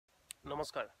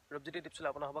নমস্কাৰ ৰূপজ্যোতি টিপছলৈ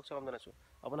আপোনাক স্বাগতম জনাইছোঁ।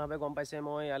 আপোনালোকে গম পাইছে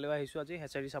মই ইয়ালৈ আহিছোঁ আজি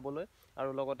হেচাৰি চাবলৈ আৰু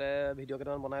লগতে ভিডিঅ'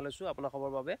 কেইটামান বনাই লৈছোঁ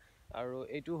আপোনালোকৰ বাবে। আৰু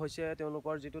এইটো হৈছে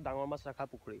তেওঁলোকৰ যিটো ডাঙৰ মাছ ৰখা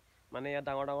পুখুৰী, মানে ইয়াত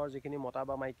ডাঙৰ ডাঙৰ যিখিনি মতা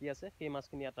বা মাইকী আছে সেই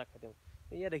মাছখিনি ইয়াত ৰাখে তেওঁ।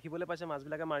 ইয়াত দেখিবলৈ পাইছে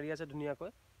মাছবিলাকে মাৰি আছে ধুনীয়াকৈ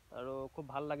আৰু খুব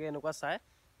ভাল লাগে এনেকুৱা চাই।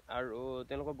 আৰু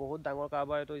তেওঁলোকৰ বহুত ডাঙৰ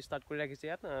কাৰবাৰ এইটো ষ্টাৰ্ট কৰি ৰাখিছে।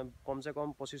 ইয়াত কমচে কম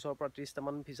 25ৰ পৰা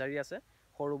 30টামান ফিচাৰী আছে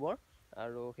সৰু বৰ,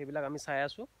 আৰু সেইবিলাক আমি চাই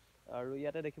আছোঁ। আৰু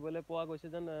ইয়াতে দেখিবলৈ পোৱা গৈছে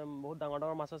যেন বহুত ডাঙৰ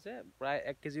ডাঙৰ মাছ আছে, প্ৰায়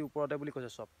 1 কেজি ওপৰতে বুলি কৈছে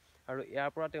চব। আৰু ইয়াৰ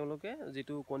পৰা তেওঁলোকে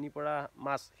যিটো কণীৰ পৰা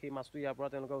মাছ, সেই মাছটো ইয়াৰ পৰা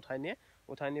তেওঁলোকে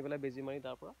উঠাই নি পেলাই বেজী মাৰি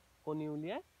তাৰ পৰা কণী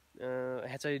উলিয়াই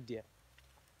হেচাৰিত দিয়ে।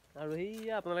 আৰু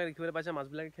সেয়া আপোনালোকে দেখিবলৈ পাইছে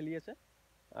মাছবিলাকে খেলি আছে।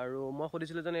 আৰু মই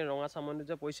সুধিছিলোঁ যেন এই ৰঙা চামনিত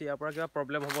যে পৰিছে ইয়াৰ পৰা কিবা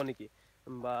প্ৰব্লেম হ'ব নেকি,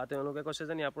 বা তেওঁলোকে কৈছে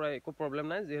যেন ইয়াৰ পৰা একো প্ৰব্লেম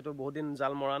নাই, যিহেতু বহুত দিন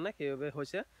জাল মৰা নাই সেইবাবে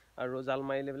হৈছে, আৰু জাল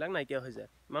মাৰিলে এইবিলাক নাইকিয়া হৈ যায়,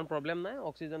 ইমান প্ৰব্লেম নাই।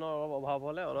 অক্সিজেনৰ অলপ অভাৱ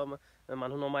হ'লে অলপ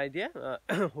মানুহ নমাই দিয়ে,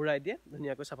 হুৰাই দিয়ে,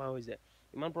 ধুনীয়াকৈ চাফা হৈ যায়,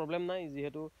 ইমান প্ৰব্লেম নাই।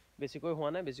 যিহেতু বেছিকৈ হোৱা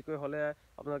নাই, বেছিকৈ হ'লে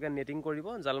আপোনালোকে নেটিং কৰিব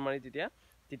জাল মাৰি,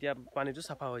 তেতিয়া পানীটো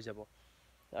চাফা হৈ যাব।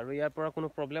 আৰু ইয়াৰ পৰা কোনো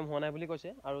প্ৰব্লেম হোৱা নাই বুলি কৈছে।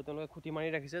 আৰু তেওঁলোকে খুঁটি মাৰি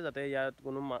ৰাখিছে যাতে ইয়াত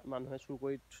কোনো মানুহে চুৰ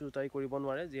কৰিব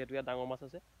নোৱাৰে, যিহেতু ইয়াত ডাঙৰ মাছ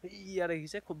আছে। ইয়াত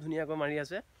দেখিছে খুব ধুনীয়াকৈ মাৰি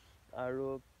আছে। আৰু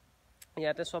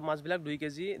ইয়াতে চব মাছবিলাক 2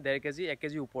 কেজি, 1.5 কেজি, 1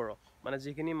 কেজি ওপৰৰ, মানে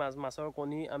যিখিনি মাছৰ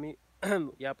কণী আমি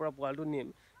ইয়াৰ পৰা পোৱালিটো নিম,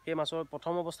 সেই মাছৰ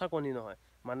প্ৰথম অৱস্থাৰ কণী নহয়।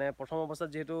 মানে প্ৰথম অৱস্থাত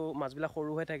যিহেতু মাছবিলাক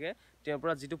সৰু হৈ থাকে, তেওঁৰ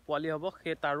পৰা যিটো পোৱালি হ'ব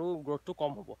সেই তাৰো গ্ৰ'থটো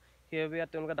কম হ'ব। সেইবাবে ইয়াত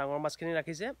তেওঁলোকে ডাঙৰ মাছখিনি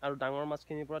ৰাখিছে, আৰু ডাঙৰ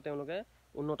মাছখিনিৰ পৰা তেওঁলোকে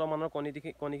উন্নত মানৰ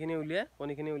কণীখিনি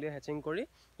উলিয়াই হেচিং কৰি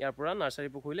ইয়াৰ পৰা নাৰ্চাৰী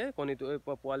পুখুৰীলৈ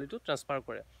পোৱালিটো ট্ৰান্সফাৰ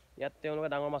কৰে। ইয়াত তেওঁলোকে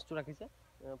ডাঙৰ মাছটো ৰাখিছে।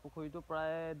 পুখুৰীটো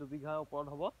প্ৰায় 2 বিঘাৰ ওপৰত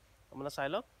হ'ব, আপোনাৰ চাই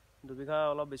লওক, 2 বিঘা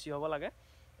অলপ বেছি হ'ব লাগে।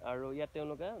 আৰু ইয়াত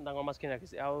তেওঁলোকে ডাঙৰ মাছখিনি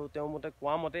ৰাখিছে। আৰু তেওঁ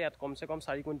কোৱা মতে ইয়াত কমচে কম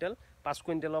 4 কুইণ্টেল 5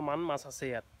 কুইণ্টেলৰ মান মাছ আছে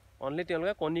ইয়াত। অনলি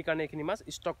তেওঁলোকে কণীৰ কাৰণে এইখিনি মাছ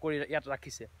ষ্টক কৰি ইয়াত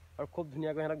ৰাখিছে, আৰু খুব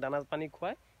ধুনীয়াকৈ সিহঁতক দানা পানী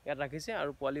খুৱাই ইয়াত ৰাখিছে।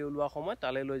 আৰু পোৱালি ওলোৱা সময়ত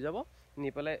তালৈ লৈ যাব, নি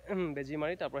পেলাই বেজী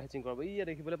মাৰি তাৰ পৰা হেচিং কৰাব। ইয়াত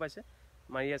দেখিবলৈ পাইছে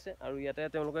মাৰি আছে। আৰু ইয়াতে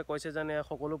তেওঁলোকে কৈছে যেন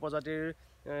সকলো প্ৰজাতিৰ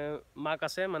মাক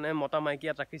আছে, মানে মতা মাইকী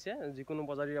ইয়াত ৰাখিছে, যিকোনো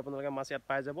প্ৰজাতিৰ আপোনালোকে মাছ ইয়াত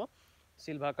পাই যাব।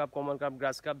 Silver cup, common cup,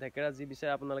 grass cup, ঢেকেৰা, যি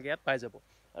বিচাৰে আপোনালোকে ইয়াত পাই যাব।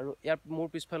 আৰু ইয়াত মোৰ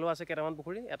পিছফালেও আছে কেইটামান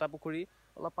পুখুৰী। এটা পুখুৰী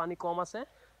অলপ পানী কম আছে,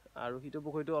 আৰু সিটো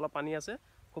পুখুৰীটো অলপ পানী আছে,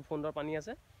 খুব সুন্দৰ পানী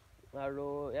আছে। আৰু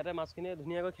ইয়াতে মাছখিনিয়ে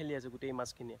ধুনীয়াকৈ খেলি আছে গোটেই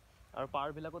মাছখিনিয়ে। আৰু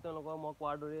পাৰবিলাকো তেওঁলোকৰ মই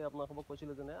কোৱাৰ দৰে আপোনালোকক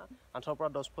কৈছিলোঁ যেনে 8ৰ পৰা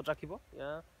 10 ফুট ৰাখিব।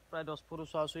 ইয়াৰ প্ৰায় 10 ফুট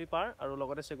ওচৰা-ওচৰি পাৰ, আৰু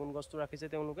লগতে চেগুন গছটো ৰাখিছে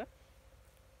তেওঁলোকে।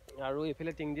 আৰু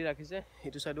এইফালে টিং দি ৰাখিছে,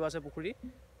 ইটো চাইডো আছে পুখুৰী,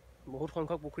 বহুত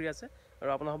সংখ্যক পুখুৰী আছে। আৰু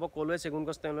আপোনালোকক ক'লোৱে চেগুন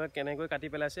গছ তেওঁলোকে কেনেকৈ কাটি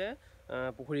পেলাইছে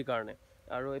পুখুৰীৰ কাৰণে।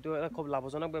 আৰু এইটো এটা খুব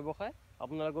লাভজনক ব্যৱসায়।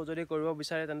 আপোনালোকেও যদি কৰিব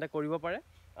বিচাৰে তেন্তে কৰিব পাৰে।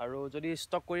 আৰু যদি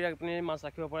ষ্টক কৰি আপুনি মাছ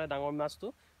ৰাখিব পাৰে, ডাঙৰ মাছটো,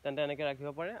 তেন্তে এনেকৈ ৰাখিব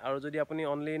পাৰে। আৰু যদি আপুনি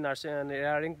অনলি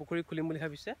ৰেয়াৰিং পুখুৰী খুলিম বুলি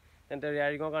ভাবিছে, তেন্তে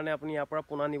ৰেয়াৰিঙৰ কাৰণে আপুনি ইয়াৰ পৰা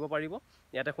পোনা নিব পাৰিব।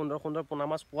 ইয়াতে সুন্দৰ সুন্দৰ পোনা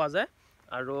মাছ পোৱা যায়।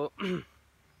 আৰু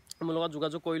মোৰ লগত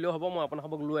যোগাযোগ কৰিলেও হ'ব, মই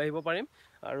আপোনালোকক লৈ আহিব পাৰিম।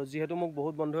 আৰু যিহেতু মোক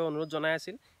বহুত বন্ধুৱে অনুৰোধ জনাই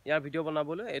আছিল ইয়াৰ ভিডিঅ'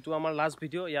 বনাবলৈ, এইটো আমাৰ লাষ্ট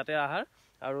ভিডিঅ' ইয়াতে আহাৰ।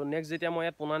 আৰু নেক্সট যেতিয়া মই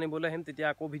ইয়াত পোনা নিবলৈ আহিম তেতিয়া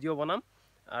আকৌ ভিডিঅ' বনাম।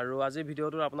 আৰু আজিৰ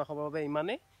ভিডিঅ'টো আপোনালোকৰ বাবে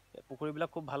ইমানেই। পুখুৰীবিলাক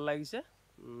খুব ভাল লাগিছে,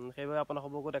 সেইবাবে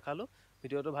আপোনালোককো দেখালোঁ।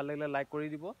 ভিডিঅ'টো ভাল লাগিলে লাইক কৰি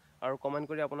দিব, আৰু কমেণ্ট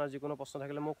কৰি আপোনাৰ যিকোনো প্ৰশ্ন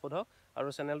থাকিলে মোক সোধক। আৰু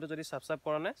চেনেলটো যদি ছাবস্ক্ৰাইব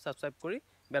কৰা নাই, ছাবস্ক্ৰাইব কৰি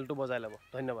বেলটো বজাই ল'ব।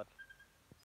 ধন্যবাদ।